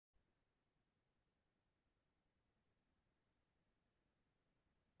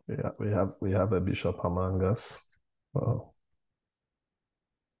we have a bishop among us. Well,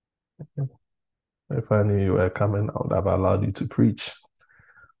 if I knew you were coming, I would have allowed you to preach.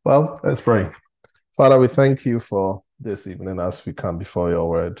 Well, let's pray. Father, we thank you for this evening as we come before your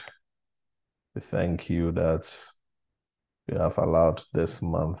word. We thank you that you have allowed this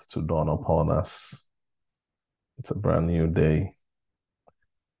month to dawn upon us. It's a brand new day,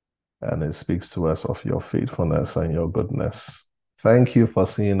 and it speaks to us of your faithfulness and your goodness. Thank you for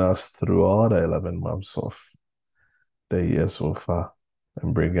seeing us through all the 11 months of the year so far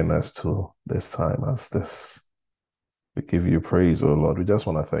and bringing us to this time as this. We give you praise, oh Lord. We just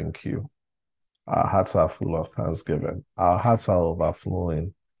want to thank you. Our hearts are full of thanksgiving. Our hearts are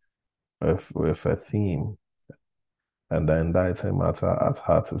overflowing with a theme. And the indicting matter at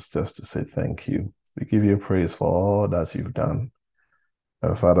heart is just to say thank you. We give you praise for all that you've done.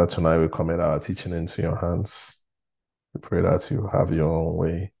 And Father, tonight we commit our teaching into your hands. We pray that you have your own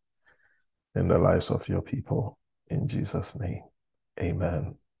way in the lives of your people. In Jesus' name,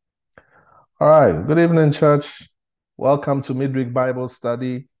 amen. All right. Good evening, church. Welcome to Midweek Bible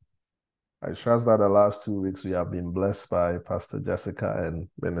Study. I trust that the last 2 weeks we have been blessed by Pastor Jessica and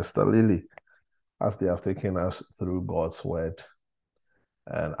Minister Lily as they have taken us through God's word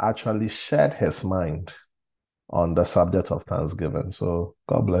and actually shared his mind on the subject of Thanksgiving. So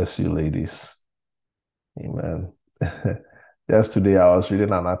God bless you, ladies. Amen. Yesterday, I was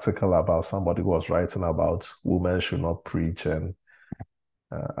reading an article about somebody who was writing about women should not preach, and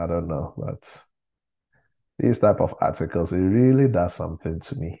I don't know, but these type of articles, it really does something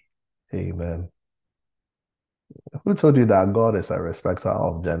to me. Amen. Who told you that God is a respecter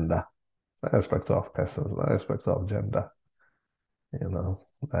of gender? Not a respecter of persons, not a respecter of gender. You know.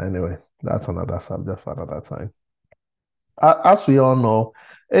 Anyway, that's another subject for another time. As we all know,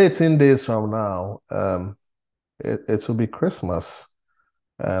 18 days from now, it will be Christmas.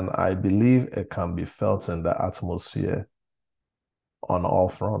 And I believe it can be felt in the atmosphere on all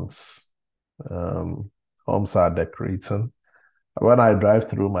fronts. Homes are decorating. When I drive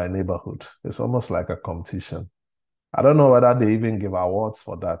through my neighborhood, it's almost like a competition. I don't know whether they even give awards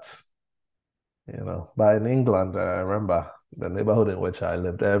for that, you know. But in England, I remember the neighborhood in which I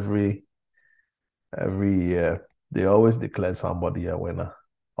lived, every year, they always declare somebody a winner.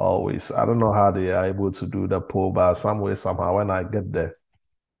 Always. I don't know how they are able to do the poll, but some way, somehow, when I get the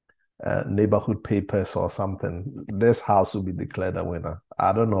neighborhood papers or something, this house will be declared a winner.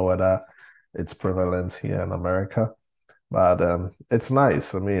 I don't know whether it's prevalent here in America, but it's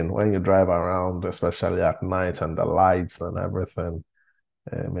nice. I mean, when you drive around, especially at night and the lights and everything,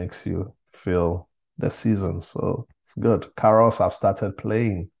 it makes you feel the season. So it's good. Carols have started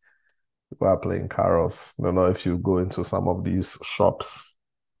playing. People are playing carols. I don't know if you go into some of these shops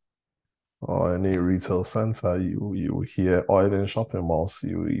or any retail center, you hear, or even shopping malls,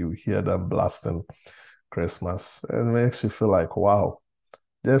 you hear them blasting Christmas. It makes you feel like, wow,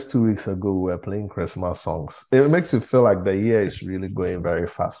 just 2 weeks ago we were playing Christmas songs. It makes you feel like the year is really going very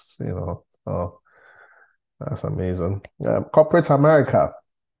fast, you know. Oh, that's amazing. Corporate America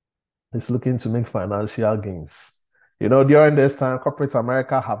is looking to make financial gains. You know, during this time, corporate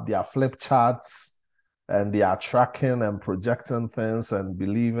America have their flip charts and they are tracking and projecting things and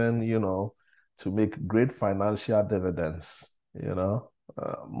believing, you know, to make great financial dividends. You know,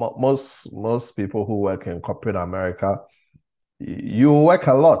 most people who work in corporate America, you work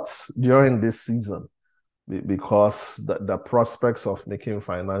a lot during this season because the prospects of making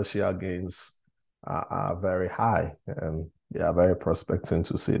financial gains are very high and they are very prospecting,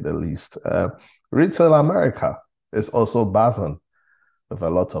 to say the least. Retail America is also buzzing with a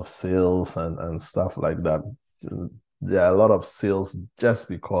lot of sales and stuff like that. There are a lot of sales just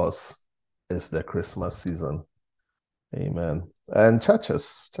because it's the Christmas season. Amen. And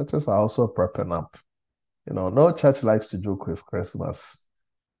churches are also prepping up. You know, no church likes to joke with Christmas.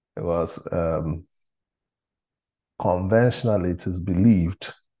 It was conventionally, it is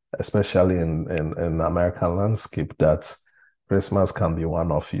believed, especially in American landscape, that Christmas can be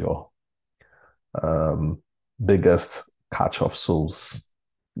one of your biggest catch of souls.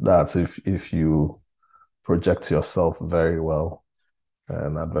 That's if you project yourself very well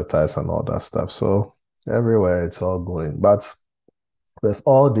and advertise and all that stuff. So everywhere it's all going. But with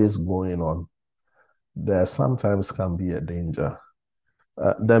all this going on, there sometimes can be a danger.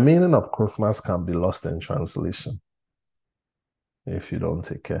 The meaning of Christmas can be lost in translation if you don't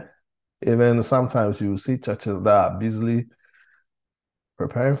take care. Even sometimes you see churches that are busily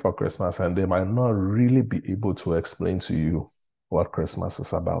preparing for Christmas and they might not really be able to explain to you what Christmas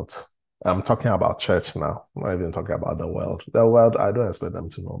is about. I'm talking about church now. I'm not even talking about the world. The world, I don't expect them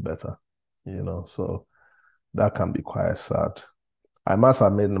to know better, you know, so that can be quite sad. I must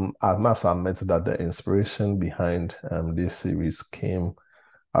admit that the inspiration behind this series came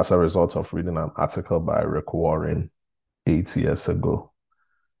as a result of reading an article by Rick Warren 8 years ago.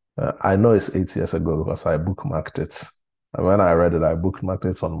 I know it's 8 years ago because I bookmarked it. And when I read it, I bookmarked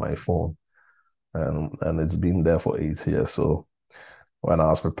it on my phone. And it's been there for 8 years. So when I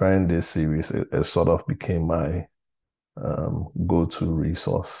was preparing this series, it sort of became my go-to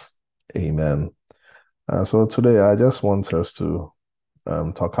resource. Amen. So today I just want us to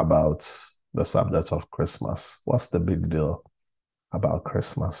talk about the subject of Christmas. What's the big deal about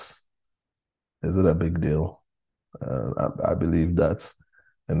Christmas? Is it a big deal? I believe that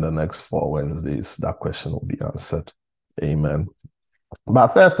in the next 4 Wednesdays, that question will be answered. Amen. But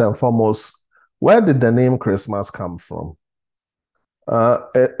first and foremost, where did the name Christmas come from?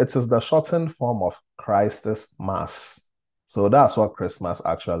 It is the shortened form of Christ's Mass. So that's what Christmas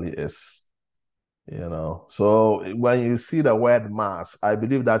actually is. So when you see the word Mass, I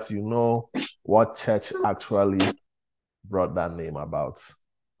believe that you know what church actually brought that name about.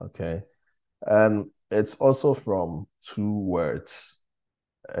 Okay. And it's also from two words,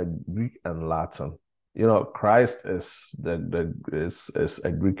 Greek and Latin. Christ is is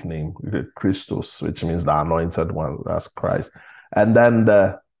a Greek name, Christos, which means the anointed one. That's Christ. And then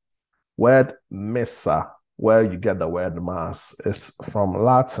the word missa, where you get the word mass, is from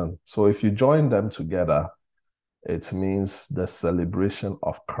Latin. So if you join them together, it means the celebration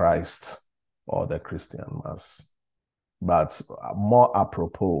of Christ or the Christian Mass. But more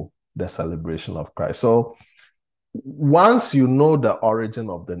apropos, the celebration of Christ. So once you know the origin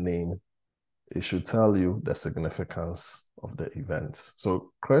of the name, it should tell you the significance of the events.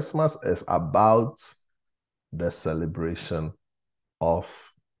 So Christmas is about the celebration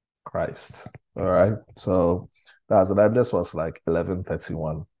of Christ. All right. So that's that. This was like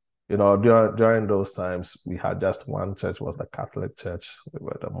 1131. During those times, we had just one church, was the Catholic Church. We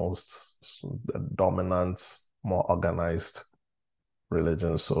were the dominant, more organized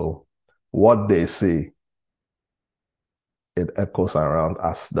religion. So what they say, it echoes around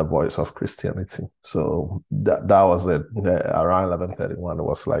as the voice of Christianity. So that was it. Around 1131, it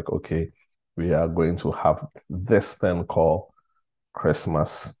was like, okay, we are going to have this thing called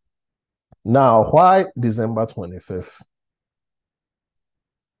Christmas. Now, why December 25th?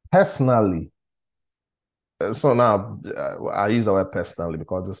 Personally, so now I use the word personally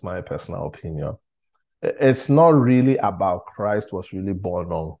because it's my personal opinion. It's not really about Christ was really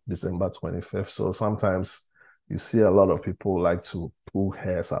born on December 25th. So sometimes you see a lot of people like to pull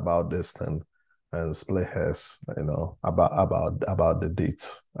hairs about this thing and split hairs, about the date.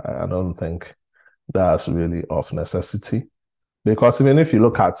 I don't think that's really of necessity, because even if you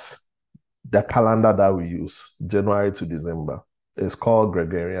look at the calendar that we use, January to December, is called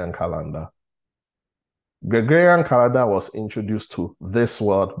Gregorian calendar. Gregorian calendar was introduced to this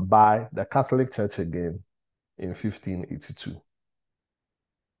world by the Catholic Church again in 1582.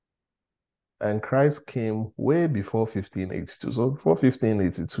 And Christ came way before 1582. So before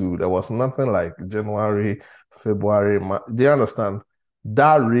 1582, there was nothing like January, February, March. Do you understand?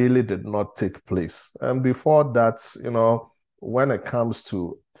 That really did not take place. And before that, when it comes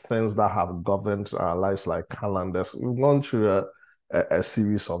to things that have governed our lives, like calendars, we've gone through a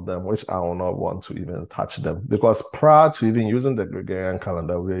series of them, which I will not want to even touch them, because prior to even using the Gregorian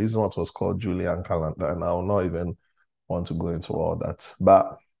calendar, we were using what was called Julian calendar, and I will not even want to go into all that.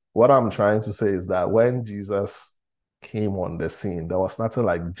 But what I'm trying to say is that when Jesus came on the scene, there was nothing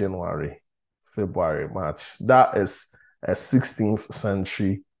like January, February, March. That is a 16th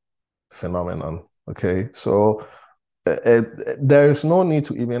century phenomenon. Okay, so there is no need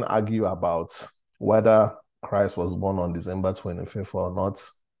to even argue about whether Christ was born on December 25th or not.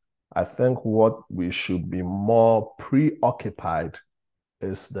 I think what we should be more preoccupied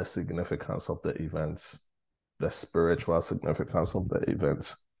is the significance of the events, the spiritual significance of the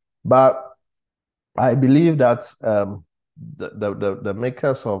events. But I believe that the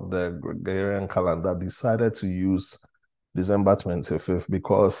makers of the Gregorian calendar decided to use December 25th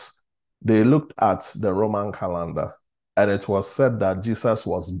because they looked at the Roman calendar, and it was said that Jesus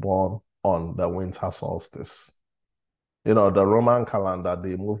was born on the winter solstice. The Roman calendar,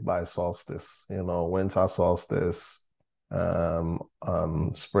 they move by solstice, winter solstice,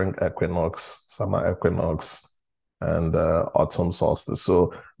 spring equinox, summer equinox, and autumn solstice.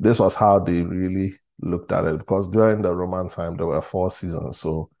 So this was how they really looked at it, because during the Roman time, there were 4 seasons.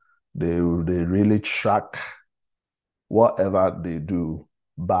 So they really track whatever they do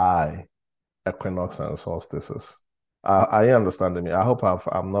by equinox and solstices. Are you understanding me? I hope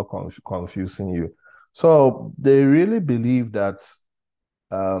I'm not confusing you. So they really believe that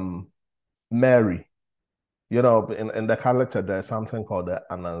Mary in the Catholic Church, there's something called the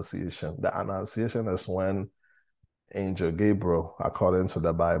Annunciation. The Annunciation is when Angel Gabriel, according to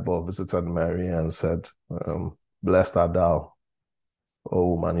the Bible, visited Mary and said, blessed art thou,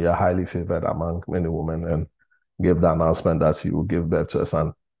 O woman, you're highly favored among many women, and gave the announcement that you will give birth to a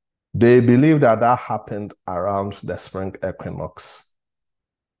son. They believe that that happened around the spring equinox.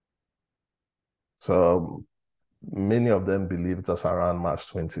 So many of them believe it was around March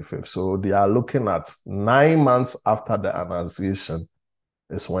 25th. So they are looking at 9 months after the Annunciation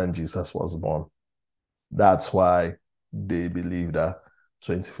is when Jesus was born. That's why they believe that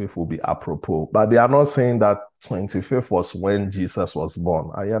 25th will be apropos. But they are not saying that 25th was when Jesus was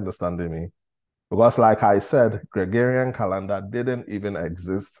born. Are you understanding me? Because like I said, Gregorian calendar didn't even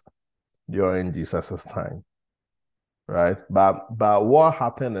exist during Jesus's time, right? But what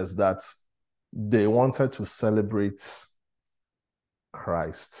happened is that they wanted to celebrate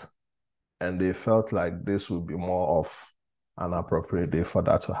Christ, and they felt like this would be more of an appropriate day for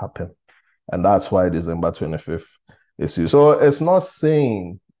that to happen. And that's why December 25th is used. So it's not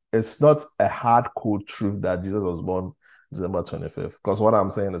a hardcore truth that Jesus was born December 25th. Because what I'm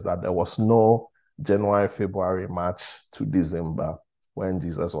saying is that there was no January, February, March to December when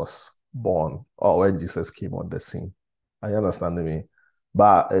Jesus was born or when Jesus came on the scene. Are you understanding me?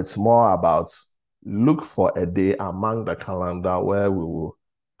 But it's more about look for a day among the calendar where we will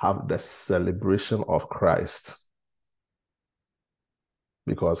have the celebration of Christ,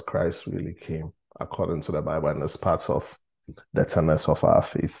 because Christ really came according to the Bible, and it's part of the tenets of our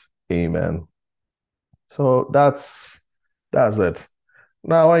faith. Amen. So that's it.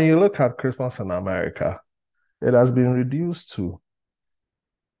 Now, when you look at Christmas in America, it has been reduced to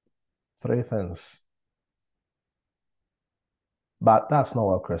 3 things. But that's not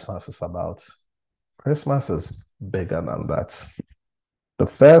what Christmas is about. Christmas is bigger than that. The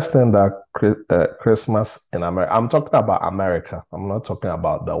first thing that Christmas in America, I'm talking about America. I'm not talking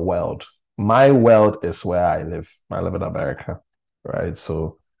about the world. My world is where I live. I live in America, right?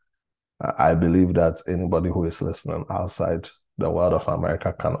 So I believe that anybody who is listening outside the world of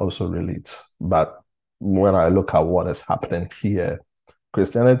America can also relate. But when I look at what is happening here,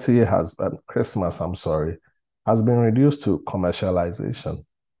 Christmas, has been reduced to commercialization.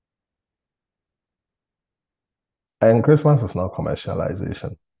 And Christmas is not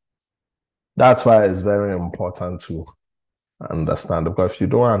commercialization. That's why it's very important to understand, because if you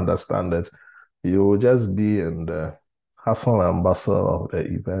don't understand it, you will just be in the hustle and bustle of the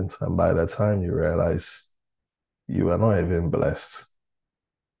event, and by the time you realize you are not even blessed,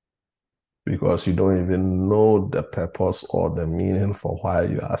 because you don't even know the purpose or the meaning for why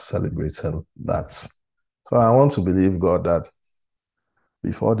you are celebrating that. So I want to believe God that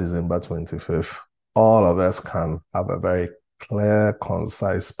before December 25th, all of us can have a very clear,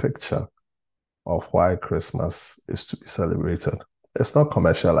 concise picture of why Christmas is to be celebrated. It's not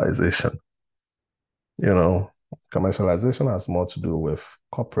commercialization. Commercialization has more to do with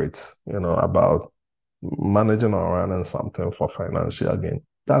corporate, about managing or running something for financial gain.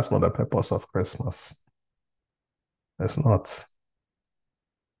 That's not the purpose of Christmas. It's not.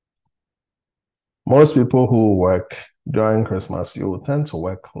 Most people who work during Christmas, you will tend to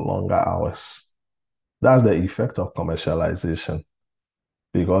work longer hours. That's the effect of commercialization,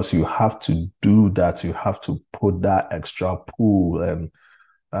 because you have to do that. You have to put that extra pool and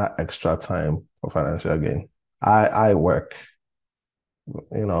that extra time for financial gain. I work,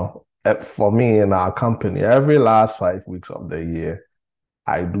 for me in our company, every last 5 weeks of the year,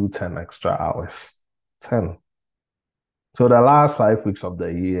 I do 10 extra hours. 10. So the last 5 weeks of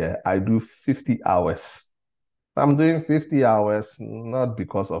the year, I do 50 hours. I'm doing 50 hours, not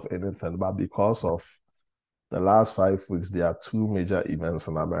because of anything, but because of the last 5 weeks. There are 2 major events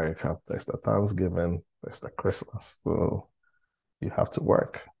in America. There's the Thanksgiving, there's the Christmas. So you have to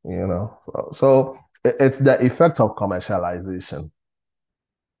work, So it's the effect of commercialization.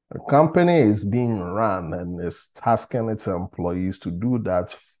 The company is being run and is tasking its employees to do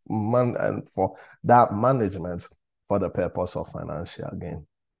that and for that management for the purpose of financial gain.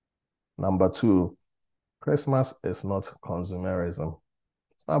 Number 2, Christmas is not consumerism.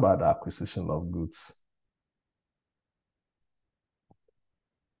 It's not about the acquisition of goods.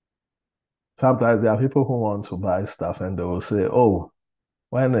 Sometimes there are people who want to buy stuff and they will say, oh,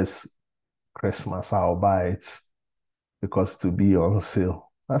 when is Christmas, I'll buy it because it will be on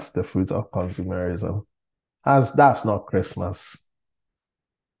sale. That's the fruit of consumerism. That's not Christmas.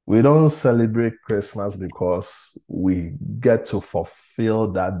 We don't celebrate Christmas because we get to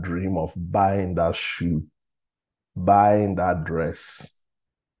fulfill that dream of buying that shoe, buying that dress,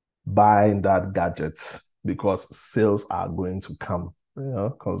 buying that gadget, because sales are going to come.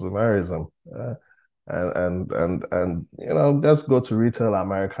 Consumerism. And just go to retail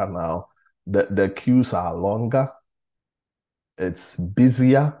America now. The queues are longer. It's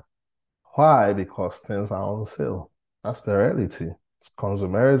busier. Why? Because things are on sale. That's the reality. It's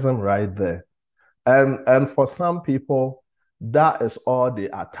consumerism right there. And for some people, that is all they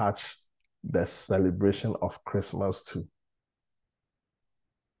attach the celebration of Christmas to.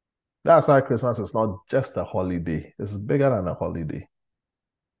 That's why Christmas is not just a holiday. It's bigger than a holiday.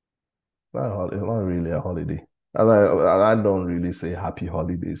 It's not really a holiday. I don't really say happy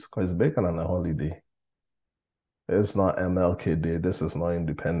holidays because it's bigger than a holiday. It's not MLK Day. This is not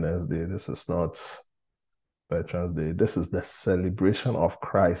Independence Day. This is not Veterans Day. This is the celebration of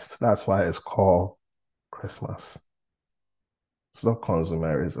Christ. That's why it's called Christmas. It's not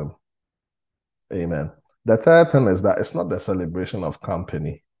consumerism. Amen. The third thing is that it's not the celebration of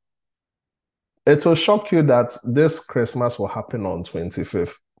company. It will shock you that this Christmas will happen on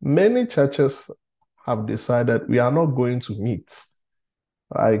 25th. Many churches have decided we are not going to meet.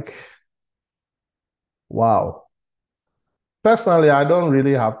 Like, wow. Personally, I don't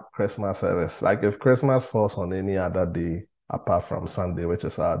really have Christmas service. Like, if Christmas falls on any other day apart from Sunday, which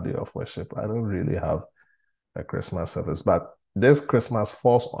is our day of worship, I don't really have a Christmas service. But this Christmas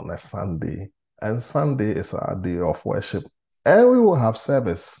falls on a Sunday, and Sunday is our day of worship, and we will have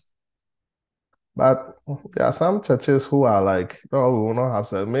service. But there are some churches who are like, oh, we will not have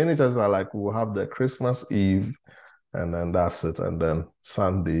service. Many churches are like, we will have the Christmas Eve, and then that's it. And then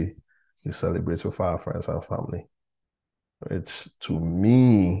Sunday, we celebrate with our friends and family. Which to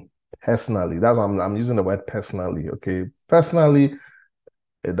me, personally, that's why I'm using the word personally, okay? Personally,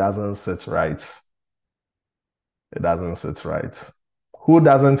 it doesn't sit right. It doesn't sit right. Who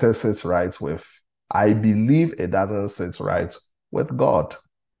doesn't it sit right with? I believe it doesn't sit right with God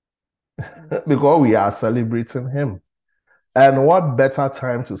because we are celebrating Him. And what better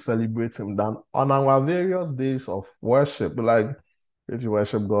time to celebrate Him than on our various days of worship? Like, if you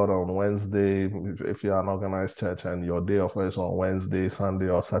worship God on Wednesday, if you're an organized church and your day of worship on Wednesday, Sunday,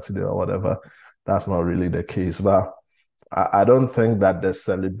 or Saturday, or whatever, that's not really the case. But I don't think that the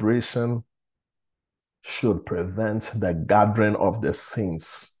celebration should prevent the gathering of the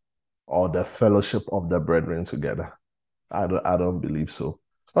saints or the fellowship of the brethren together. I don't believe so.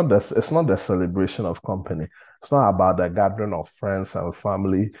 It's not the celebration of company. It's not about the gathering of friends and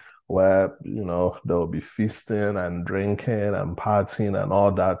family where there will be feasting and drinking and partying and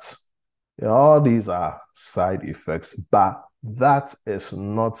all that. All these are side effects, but that is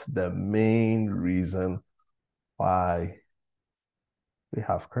not the main reason why we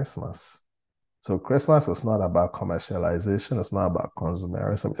have Christmas. So Christmas is not about commercialization. It's not about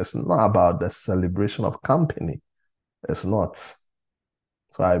consumerism. It's not about the celebration of company. It's not.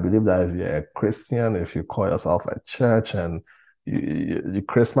 So I believe that if you're a Christian, if you call yourself a church and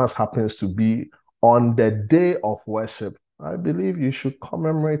Christmas happens to be on the day of worship, I believe you should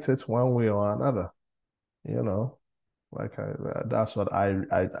commemorate it one way or another. Like that's what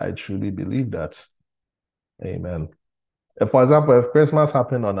I truly believe that. Amen. For example, if Christmas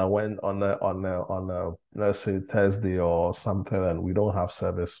happened on a let's say Thursday or something, and we don't have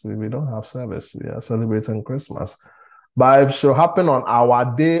service, we don't have service. We are celebrating Christmas. But if it should happen on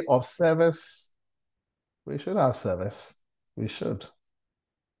our day of service, we should have service. We should,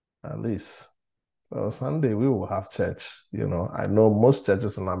 at least. So Sunday we will have church. I know most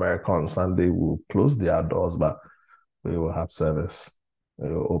churches in America on Sunday will close their doors, but we will have service.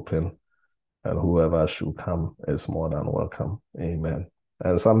 We will open, and whoever should come is more than welcome. Amen.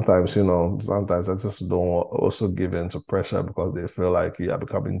 And sometimes I just don't also give in to pressure because they feel like you are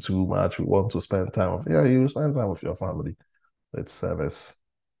becoming too much. We want to spend time with, yeah, you spend time with your family. It's service.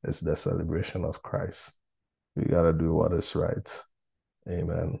 It's the celebration of Christ. We got to do what is right.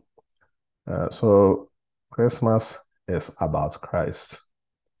 Amen. So Christmas is about Christ.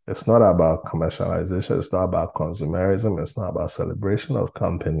 It's not about commercialization. It's not about consumerism. It's not about celebration of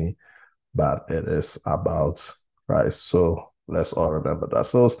company, but it is about Christ. So let's all remember that.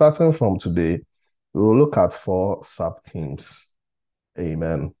 So starting from today, we will look at 4 sub-themes.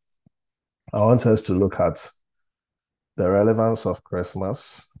 Amen. I want us to look at the relevance of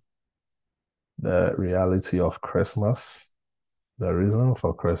Christmas, the reality of Christmas, the reason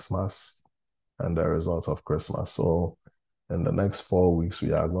for Christmas, and the result of Christmas. So in the next 4 weeks,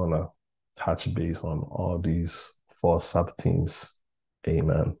 we are going to touch base on all these 4 sub-themes.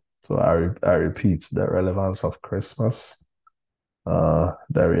 Amen. So I repeat, the relevance of Christmas, the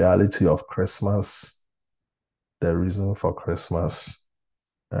reality of Christmas, the reason for Christmas,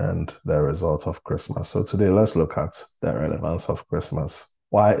 and the result of Christmas. So today, let's look at the relevance of Christmas.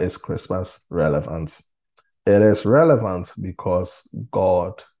 Why is Christmas relevant? It is relevant because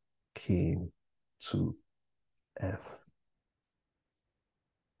God came to earth.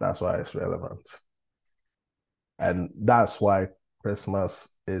 That's why it's relevant. And that's why Christmas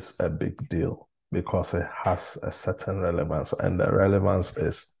is a big deal, because it has a certain relevance. And the relevance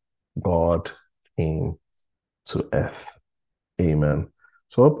is God came to earth. Amen.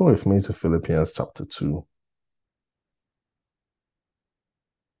 So open with me to Philippians chapter 2.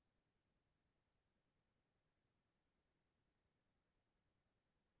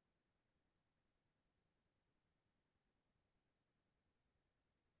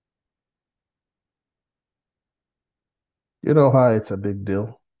 You know why it's a big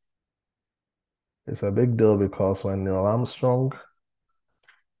deal? It's a big deal because when Neil Armstrong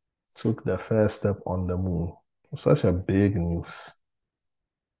took the first step on the moon, it was such a big news.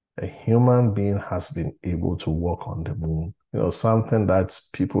 A human being has been able to walk on the moon. Something that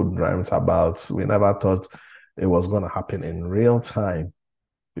people dreamt about. We never thought it was going to happen in real time.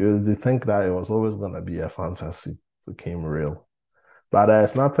 You think that it was always going to be a fantasy. It became real. But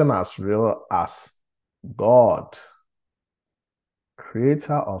there's nothing as real as God,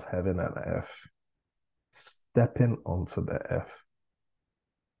 creator of heaven and earth, stepping onto the earth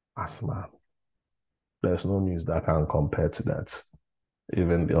as man. There's no news that can compare to that,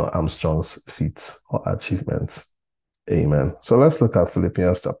 even Armstrong's feats or achievements. Amen. So let's look at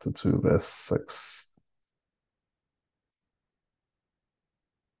Philippians chapter 2, verse 6.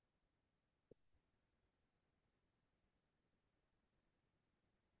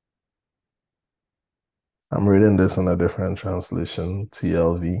 I'm reading this in a different translation,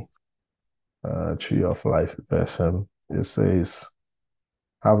 TLV, Tree of Life version. It says,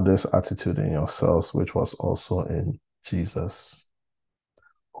 have this attitude in yourselves, which was also in Jesus,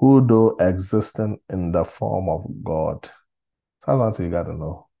 who, though existing in the form of God, that's what you got to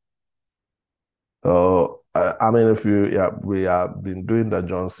know. So, I mean, we have been doing the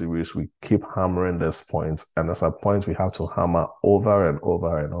John series, we keep hammering this point, and there's a point we have to hammer over and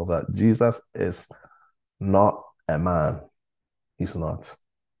over and over. Jesus is not a man. He's not.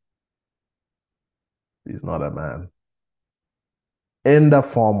 He's not a man. In the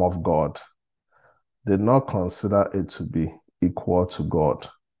form of God, did not consider it to be equal to God.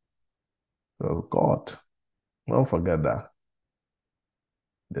 Because God, don't forget that.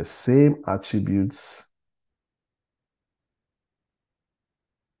 The same attributes,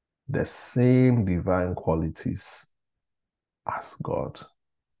 the same divine qualities as God.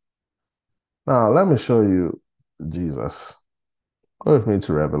 Now, let me show you Jesus. Go with me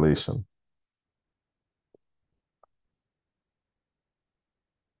to Revelation.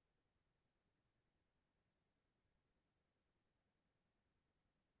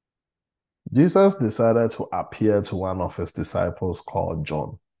 Jesus decided to appear to one of his disciples called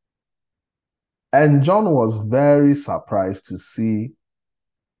John. And John was very surprised to see,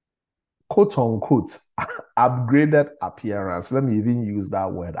 quote unquote, upgraded appearance. Let me even use that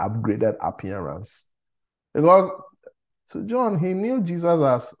word, upgraded appearance. Because to John, he knew Jesus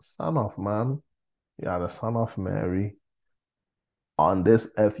as Son of Man. You are the Son of Mary. On this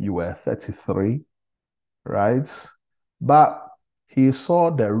earth, you were 33, right? But he saw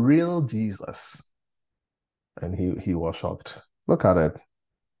the real Jesus and he was shocked. Look at it.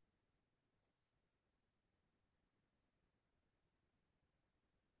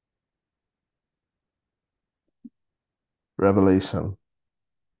 Revelation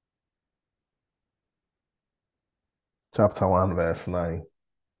chapter 1, verse 9.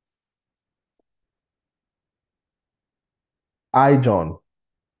 I, John,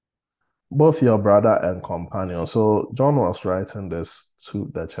 both your brother and companion. So John was writing this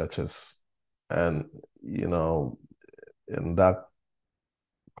to the churches. And, in that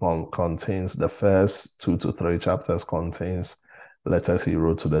contains the first 2 to 3 chapters contains letters he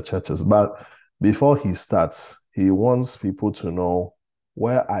wrote to the churches. But before he starts, he wants people to know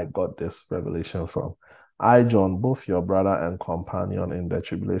where I got this revelation from. I, John, both your brother and companion in the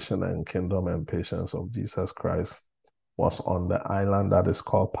tribulation and kingdom and patience of Jesus Christ, was on the island that is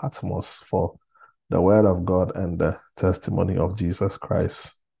called Patmos for the word of God and the testimony of Jesus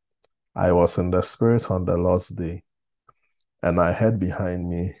Christ. I was in the Spirit on the Lord's day, and I heard behind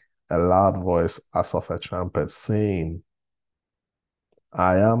me a loud voice as of a trumpet saying,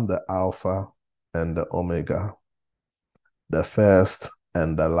 I am the Alpha and the Omega, the first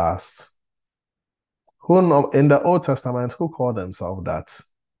and the last. In the Old Testament, who called themselves that?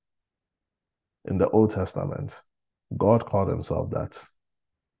 In the Old Testament, God called himself that.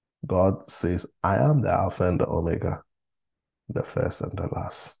 God says, I am the Alpha and the Omega, the first and the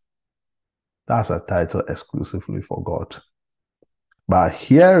last. That's a title exclusively for God. But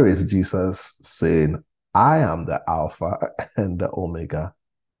here is Jesus saying, I am the Alpha and the Omega,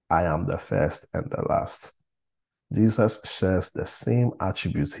 I am the first and the last. Jesus shares the same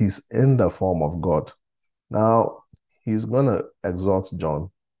attributes. He's in the form of God. Now, he's going to exhort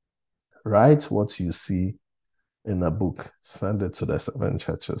John. Write what you see in a book, send it to the 7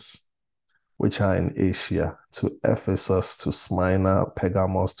 churches, which are in Asia, to Ephesus, to Smyrna,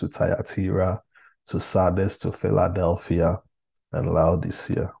 Pergamos, to Thyatira, to Sardis, to Philadelphia, and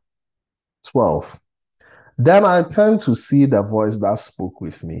Laodicea. 12. Then I turned to see the voice that spoke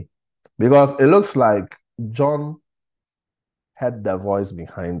with me, because it looks like John had the voice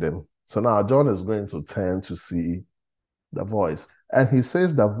behind him. So now John is going to turn to see the voice. And he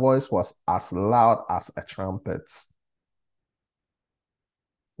says the voice was as loud as a trumpet.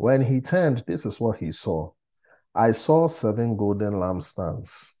 When he turned, this is what he saw. I saw 7 golden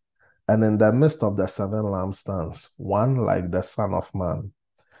lampstands, and in the midst of the 7 lampstands, one like the Son of Man,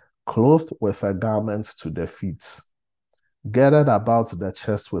 clothed with a garment to the feet, gathered about the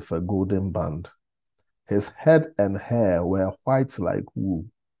chest with a golden band. His head and hair were white like wool.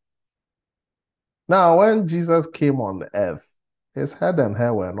 Now, when Jesus came on the earth, his head and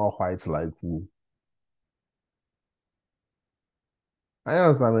hair were not white like wool. Are you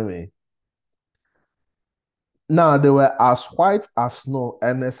understanding me? Now, they were as white as snow,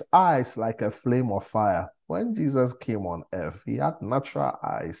 and his eyes like a flame of fire. When Jesus came on earth, he had natural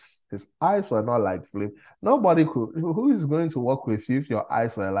eyes. His eyes were not like flame. Nobody could. Who is going to work with you if your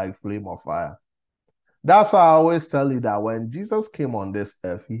eyes were like flame of fire? That's why I always tell you that when Jesus came on this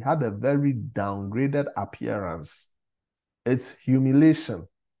earth, he had a very downgraded appearance. It's humiliation.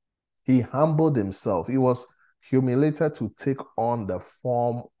 He humbled himself. He was humiliated to take on the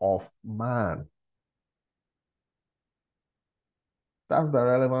form of man. That's the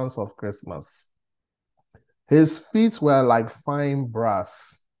relevance of Christmas. His feet were like fine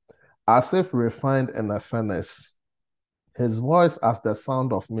brass, as if refined in a furnace. His voice as the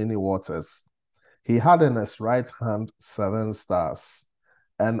sound of many waters. He had in his right hand 7 stars,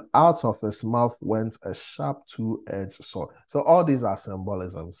 and out of his mouth went a sharp 2-edged sword. So all these are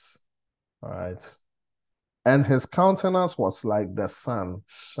symbolisms. All right. And his countenance was like the sun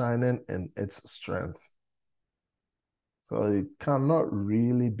shining in its strength. So you cannot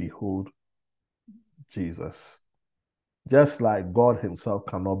really behold Jesus, just like God himself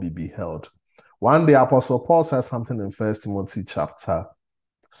cannot be beheld. One day, Apostle Paul said something in 1 Timothy chapter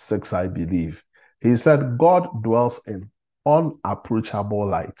 6, I believe. He said, God dwells in unapproachable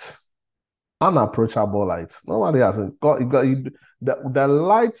light. Unapproachable light. Nobody has it. The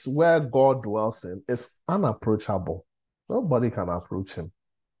light where God dwells in is unapproachable. Nobody can approach him.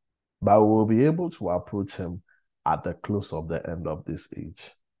 But we will be able to approach him at the close of the end of this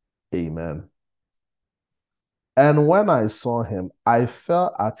age. Amen. And when I saw him, I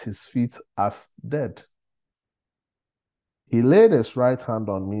fell at his feet as dead. He laid his right hand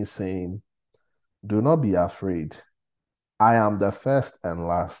on me, saying, do not be afraid. I am the first and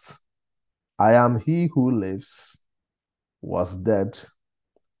last. I am he who lives, was dead,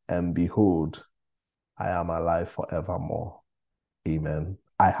 and behold, I am alive forevermore. Amen.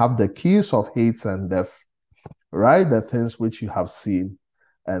 I have the keys of Hades and death. Write the things which you have seen,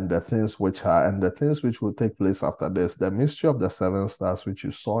 and the things which are, and the things which will take place after this, the mystery of the 7 stars which you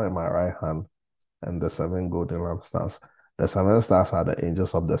saw in my right hand, and the 7 golden lampstands. The 7 stars are the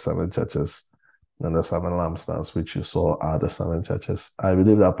angels of the 7 churches, and the 7 lampstands which you saw are the 7 churches. I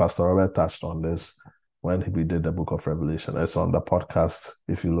believe that Pastor Robert touched on this when we did the book of Revelation. It's on the podcast.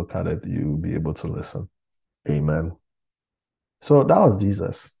 If you look at it, you'll be able to listen. Amen. So that was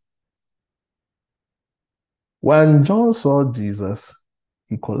Jesus. When John saw Jesus,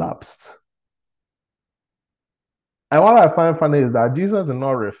 he collapsed. And what I find funny is that Jesus did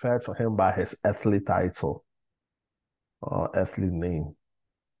not refer to him by his earthly title or earthly name.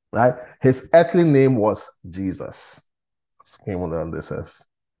 Right? His earthly name was Jesus. He came on this earth.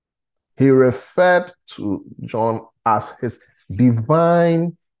 He referred to John as his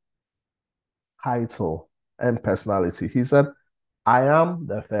divine title and personality. He said, I am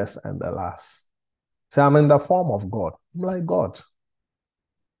the first and the last. So I'm in the form of God. I'm like God.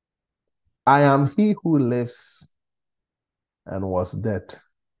 I am he who lives and was dead,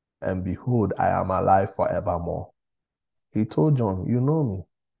 and behold, I am alive forevermore. He told John, you know me.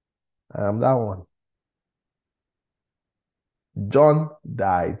 I am that one. John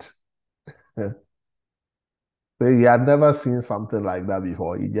died. So he had never seen something like that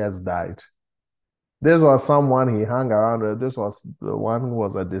before. He just died. This was someone he hung around with. This was the one who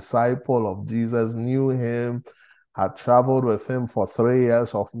was a disciple of Jesus, knew him, had traveled with him for 3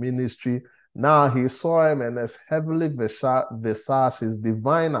 years of ministry. Now he saw him in his heavenly visage, his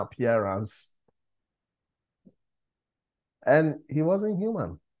divine appearance. And he wasn't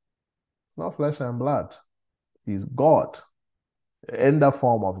human. not flesh and blood. He's God in the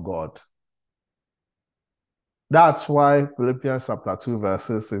form of God. That's why Philippians chapter 2 verse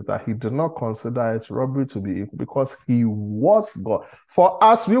 6 says that he did not consider it robbery to be equal because he was God. For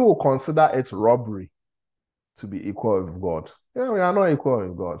us, we will consider it robbery to be equal with God. Yeah, we are not equal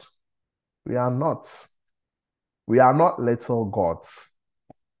with God. We are not. We are not little gods.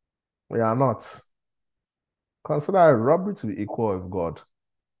 We are not. Consider it robbery to be equal with God.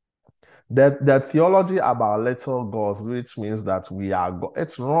 The theology about little gods, which means that we are God,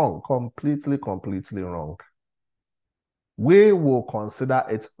 it's wrong. Completely, completely wrong. We will consider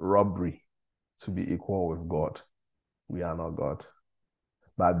it robbery to be equal with God. We are not God.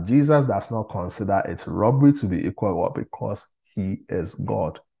 But Jesus does not consider it robbery to be equal with God because he is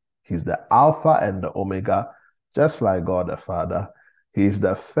God. He's the Alpha and the Omega, just like God the Father. He's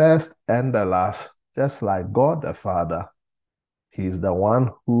the first and the last, just like God the Father. He's the one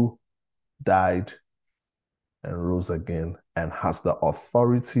who died and rose again and has the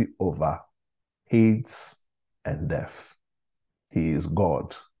authority over Hades and death. He is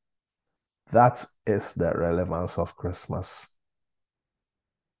God. That is the relevance of Christmas.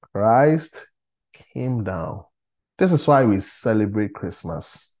 Christ came down. This is why we celebrate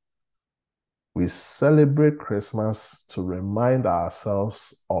Christmas. We celebrate Christmas to remind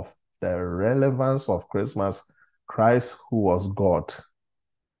ourselves of the relevance of Christmas. Christ, who was God,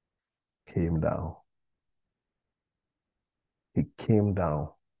 came down. He came down,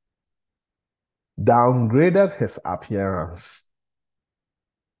 downgraded his appearance,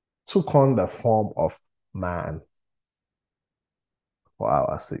 took on the form of man for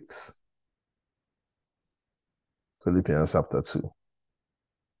our sakes. Philippians chapter 2.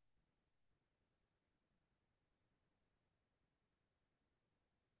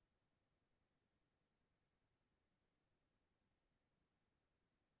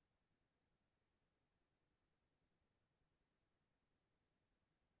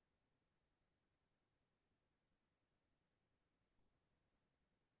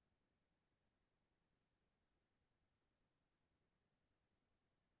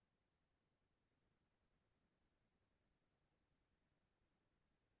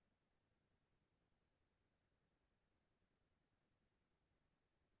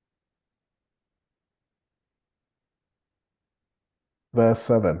 Verse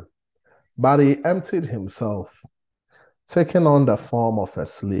 7. But he emptied himself, taking on the form of a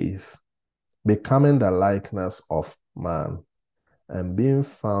slave, becoming the likeness of man, and being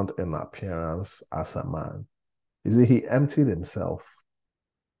found in appearance as a man. You see, he emptied himself.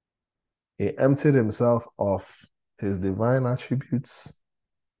 He emptied himself of his divine attributes,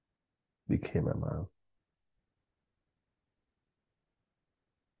 became a man.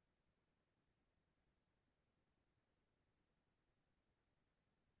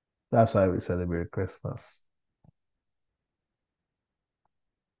 That's why we celebrate Christmas.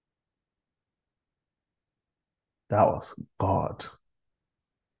 That was God.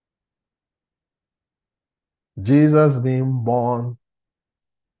 Jesus being born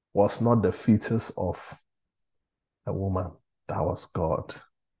was not the fetus of a woman. That was God.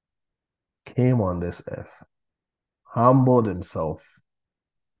 Came on this earth, humbled himself.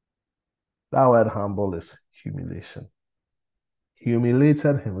 That word humble is humiliation.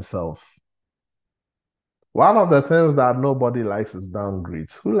 Humiliated himself. One of the things that nobody likes is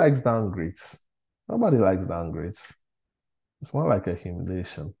downgrades. Who likes downgrades? Nobody likes downgrades. It's more like a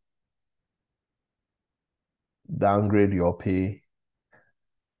humiliation. Downgrade your pay,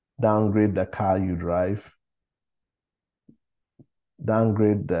 downgrade the car you drive,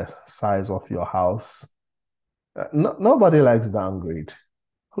 downgrade the size of your house. Nobody likes downgrade.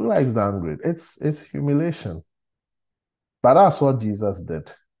 Who likes downgrade? It's humiliation. But that's what Jesus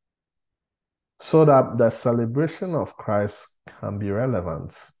did. So that the celebration of Christ can be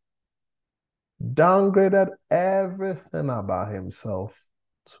relevant. Downgraded everything about himself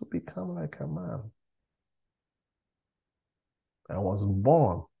to become like a man. And was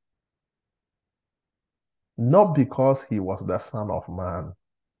born not because he was the Son of Man,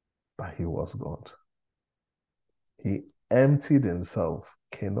 but he was God. He emptied himself,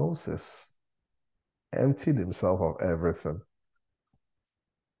 kenosis, emptied himself of everything.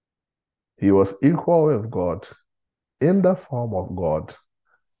 He was equal with God in the form of God,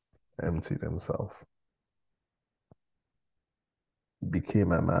 emptied himself,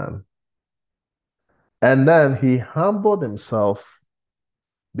 became a man. And then he humbled himself,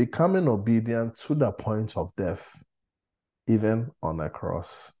 becoming obedient to the point of death, even on a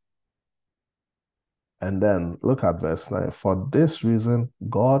cross. And then look at verse 9. For this reason,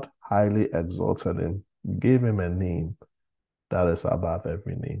 God highly exalted him, gave him a name that is above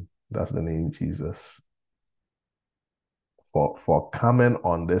every name. That's the name Jesus. For coming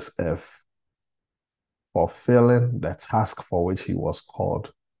on this earth, fulfilling the task for which he was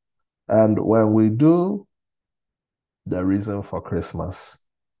called. And when we do the reason for Christmas,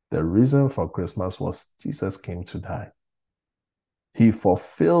 the reason for Christmas was Jesus came to die. He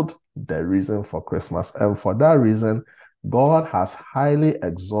fulfilled the reason for Christmas. And for that reason, God has highly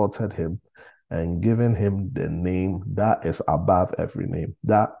exalted him and given him the name that is above every name.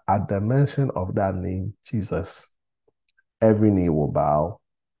 That at the mention of that name, Jesus, every knee will bow,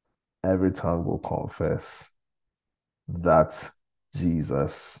 every tongue will confess that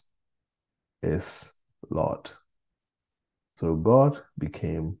Jesus is Lord. So God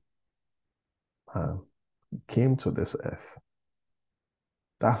became man, came to this earth.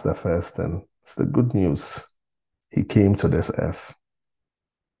 That's the first thing. It's the good news. He came to this earth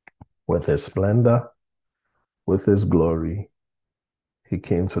with his splendor, with his glory. He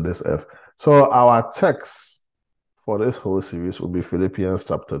came to this earth. So our text for this whole series will be Philippians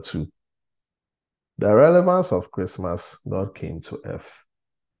chapter 2. The relevance of Christmas, God came to earth.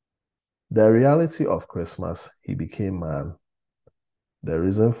 The reality of Christmas, he became man. The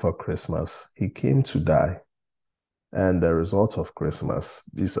reason for Christmas, he came to die. And the result of Christmas,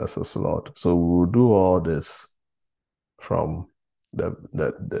 Jesus is Lord. So we will do all this from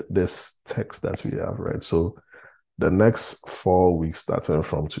this text that we have read. So the next 4 weeks, starting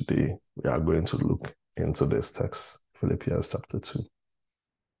from today, we are going to look into this text, Philippians chapter 2.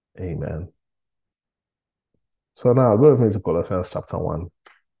 Amen. So now go with me to Colossians chapter 1,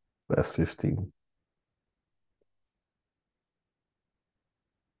 verse 15.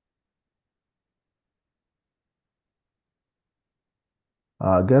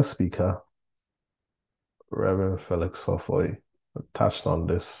 Our guest speaker, Reverend Felix Fofoy, touched on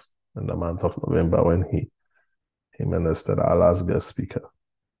this in the month of November when he ministered, our last guest speaker.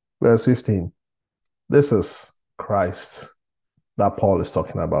 Verse 15. This is Christ that Paul is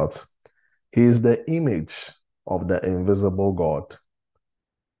talking about. He is the image of the invisible God.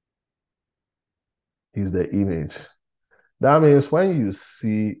 He's the image. That means when you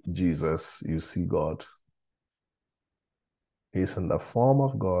see Jesus, you see God. He's in the form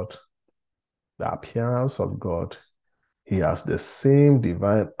of God, the appearance of God. He has the same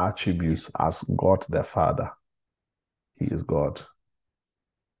divine attributes as God the Father. He is God.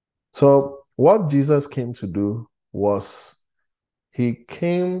 So what Jesus came to do was he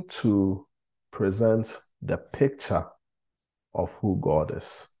came to present the picture of who God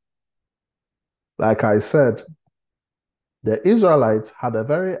is. Like I said, the Israelites had a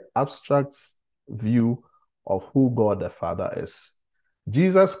very abstract view of who God the Father is.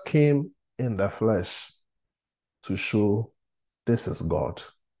 Jesus came in the flesh to show this is God.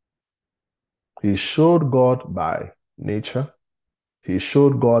 He showed God by nature. He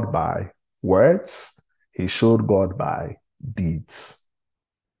showed God by words. He showed God by deeds.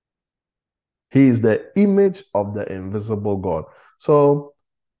 He is the image of the invisible God. So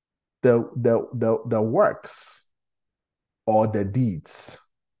the works or the deeds,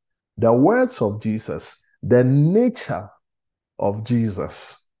 the words of Jesus, the nature of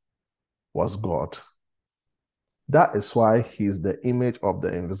Jesus was God. That is why he is the image of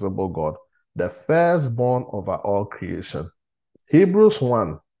the invisible God, the firstborn over all creation. Hebrews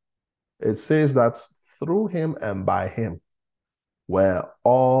 1, it says that through him and by him were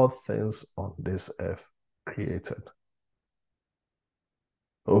all things on this earth created.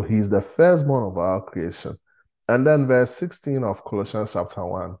 Oh, he's the firstborn of our creation. And then verse 16 of Colossians chapter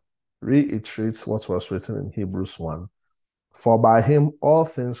 1 reiterates what was written in Hebrews 1. For by him all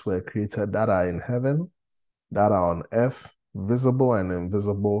things were created that are in heaven, that are on earth, visible and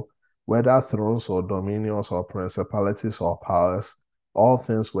invisible, whether thrones or dominions or principalities or powers, all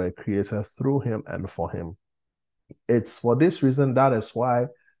things were created through him and for him. It's for this reason that is why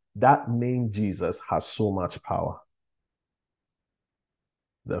that name Jesus has so much power.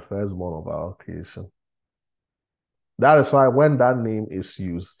 The firstborn of our creation. That is why when that name is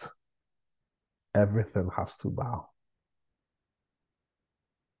used, everything has to bow.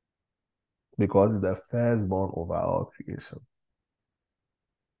 Because it's the firstborn of our creation.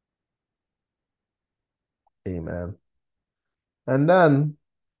 Amen.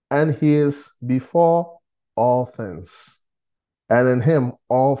 And he is before all things. And in him,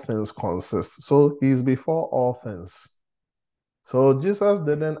 all things consist. So he is before all things. So Jesus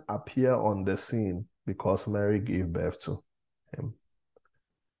didn't appear on the scene because Mary gave birth to him.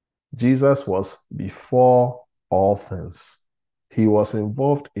 Jesus was before all things. He was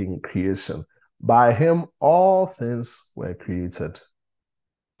involved in creation. By him, all things were created.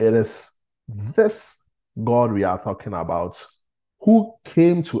 It is this God we are talking about who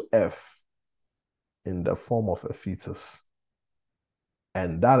came to earth in the form of a fetus.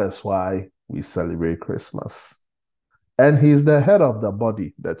 And that is why we celebrate Christmas. And he's the head of the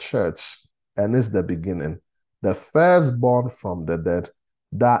body, the church, and is the beginning, the firstborn from the dead,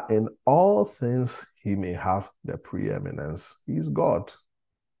 that in all things he may have the preeminence. He's God.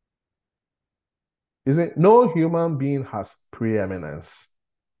 Isn't no human being has preeminence.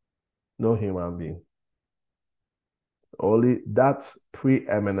 No human being. Only that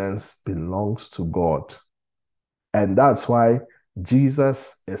preeminence belongs to God. And that's why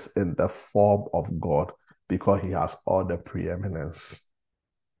Jesus is in the form of God, because he has all the preeminence.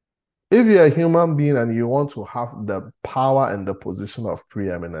 If you're a human being and you want to have the power and the position of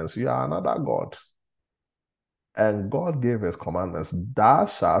preeminence, you are another God. And God gave his commandments, thou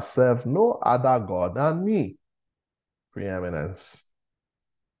shalt serve no other God than me. Preeminence.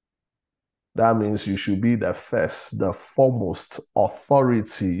 That means you should be the first, the foremost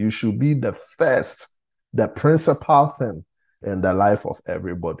authority. You should be the first, the principal thing in the life of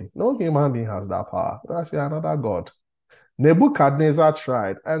everybody. No human being has that power. That's another God. Nebuchadnezzar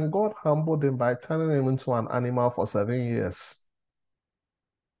tried, and God humbled him by turning him into an animal for 7 years.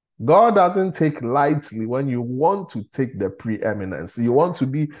 God doesn't take lightly when you want to take the preeminence. You want to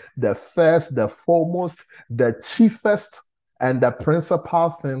be the first, the foremost, the chiefest, and the principal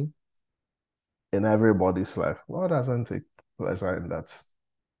thing in everybody's life. God doesn't take pleasure in that.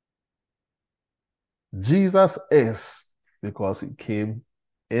 Jesus is, because he came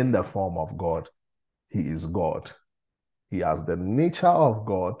in the form of God. He is God. He has the nature of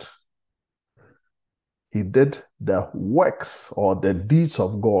God. He did the works or the deeds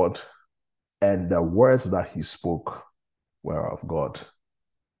of God, and the words that he spoke were of God.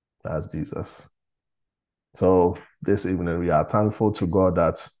 That's Jesus. So this evening, we are thankful to God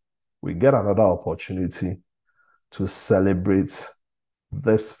that we get another opportunity to celebrate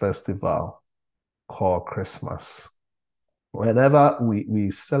this festival called Christmas. Whenever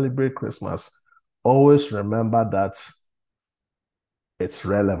we celebrate Christmas, always remember that it's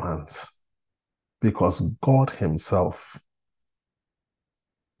relevant, because God himself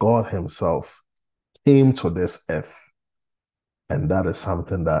came to this earth, and that is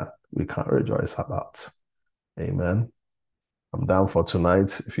something that we can rejoice about. Amen. I'm down for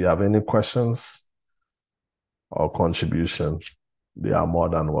tonight. If you have any questions or contribution, they are more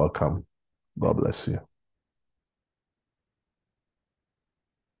than welcome. God bless you.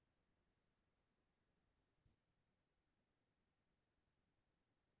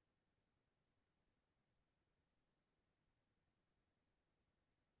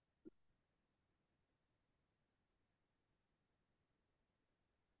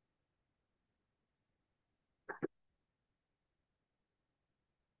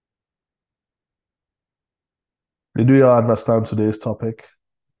 Did you all understand today's topic?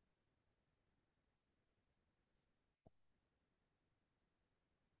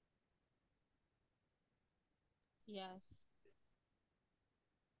 Yes.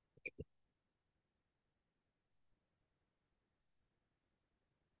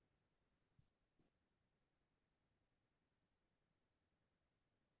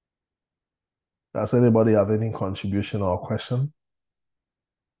 Does anybody have any contribution or question?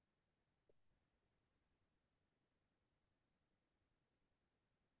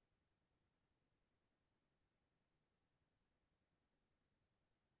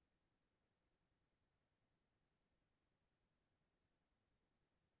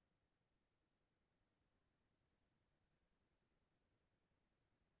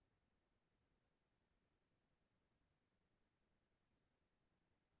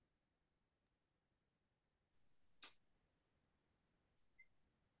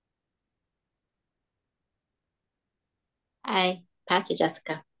 Hi, Pastor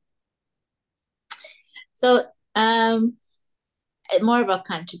Jessica. So, um, more of a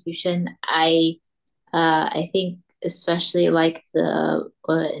contribution. I think especially like the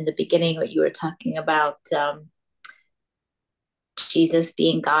in the beginning, what you were talking about, Jesus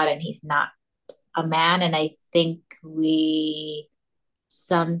being God and he's not a man, and I think we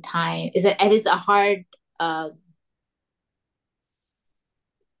sometimes it is a hard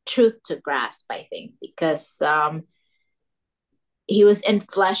truth to grasp. I think because he was in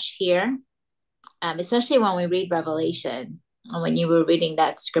flesh here, especially when we read Revelation. And when you were reading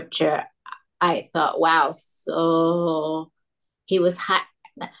that scripture, I thought, wow, so he was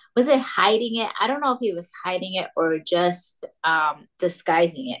it hiding it? I don't know if he was hiding it or just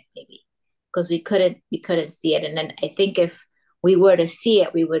disguising it, maybe, because we couldn't see it. And then I think if we were to see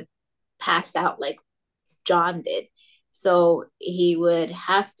it, we would pass out like John did. So he would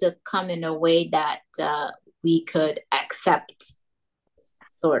have to come in a way that we could accept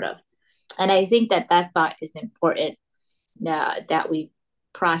sort of. And I think that thought is important, that we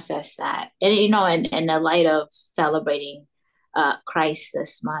process that. And, in the light of celebrating Christ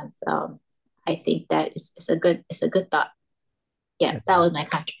this month, I think that it's a good thought. Yeah, that was my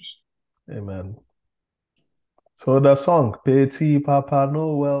contribution. Amen. So the song, Petit Papa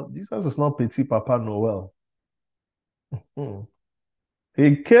Noel, Jesus is not Petit Papa Noel.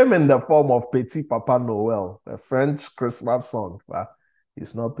 He came in the form of Petit Papa Noel, a French Christmas song, but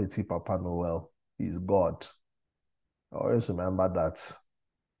he's not Petit Papa Noel. He's God. Always remember that.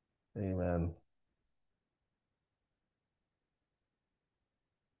 Amen.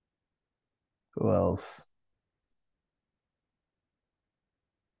 Who else?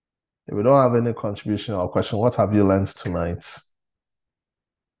 If we don't have any contribution or question, what have you learned tonight?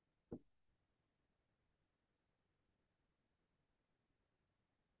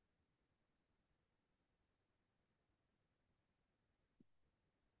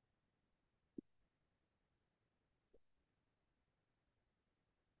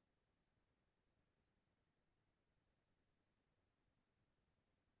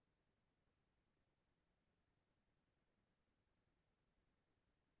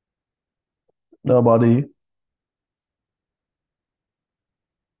 Nobody?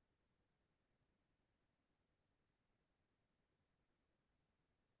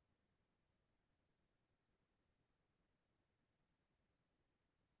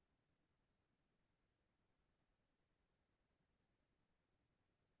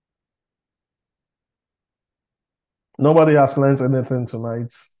 Nobody has learned anything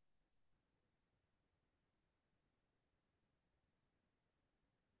tonight.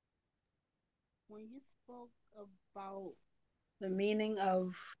 When you spoke about the meaning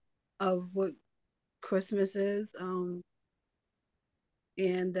of what Christmas is, and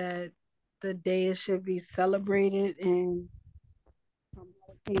that the day should be celebrated and how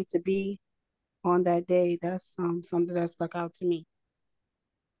it came to be on that day, that's something that stuck out to me.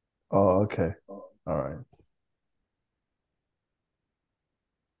 Oh, okay. All right.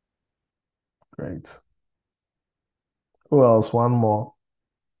 Great. Who else? One more.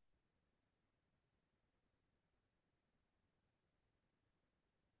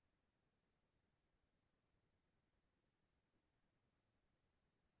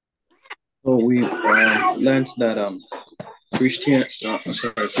 So we learned that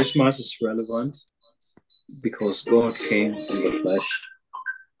Christmas is relevant because God came in the flesh,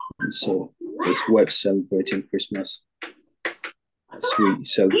 and so it's worth celebrating Christmas. As we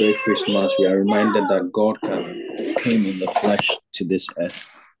celebrate Christmas, we are reminded that God came in the flesh to this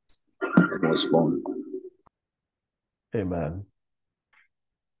earth and was born. Amen.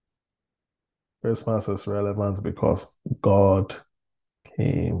 Christmas is relevant because God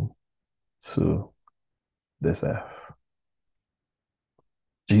came to this earth.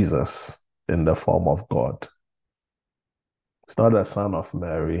 Jesus in the form of God. It's not the son of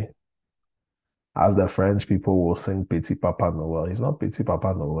Mary. As the French people will sing Petit Papa Noel. He's not Petit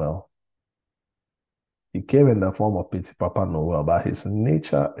Papa Noel. He came in the form of Petit Papa Noel, but his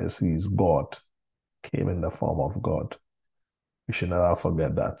nature is he's God. Came in the form of God. We should never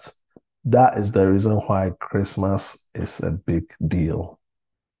forget that. That is the reason why Christmas is a big deal.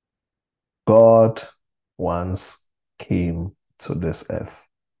 God once came to this earth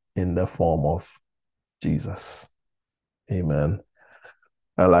in the form of Jesus. Amen.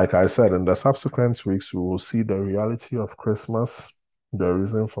 And like I said, in the subsequent weeks, we will see the reality of Christmas, the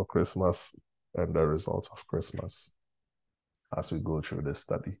reason for Christmas, and the result of Christmas as we go through this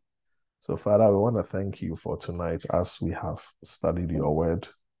study. So, Father, we want to thank you for tonight as we have studied your word.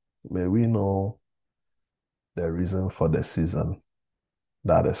 May we know the reason for the season,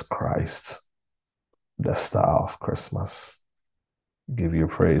 that is Christ, the star of Christmas. Give you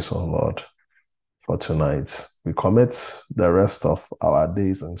praise, oh Lord, for tonight. We commit the rest of our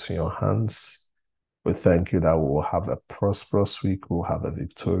days into your hands. We thank you that we will have a prosperous week, we'll have a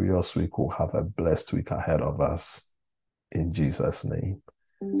victorious week, we'll have a blessed week ahead of us. In Jesus' name,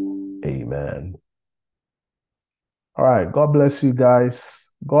 amen. All right, God bless you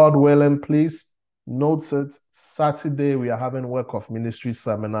guys. God willing, please note it. Saturday, we are having Work of Ministry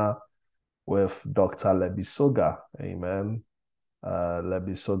seminar with Dr. Lebisoga. Amen.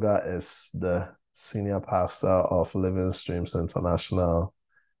 Lebisoga is the senior pastor of Living Streams International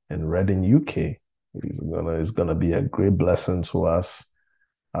in Reading, UK. It's gonna be a great blessing to us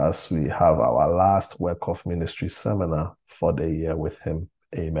as we have our last Work of Ministry seminar for the year with him.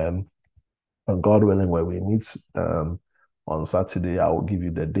 Amen. And God willing, when we meet on Saturday, I will give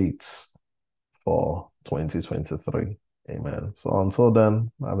you the dates for 2023. Amen. So until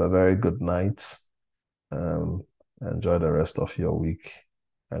then, have a very good night. Enjoy the rest of your week.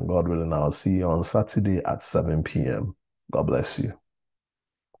 And God willing, I'll see you on Saturday at 7 p.m. God bless you.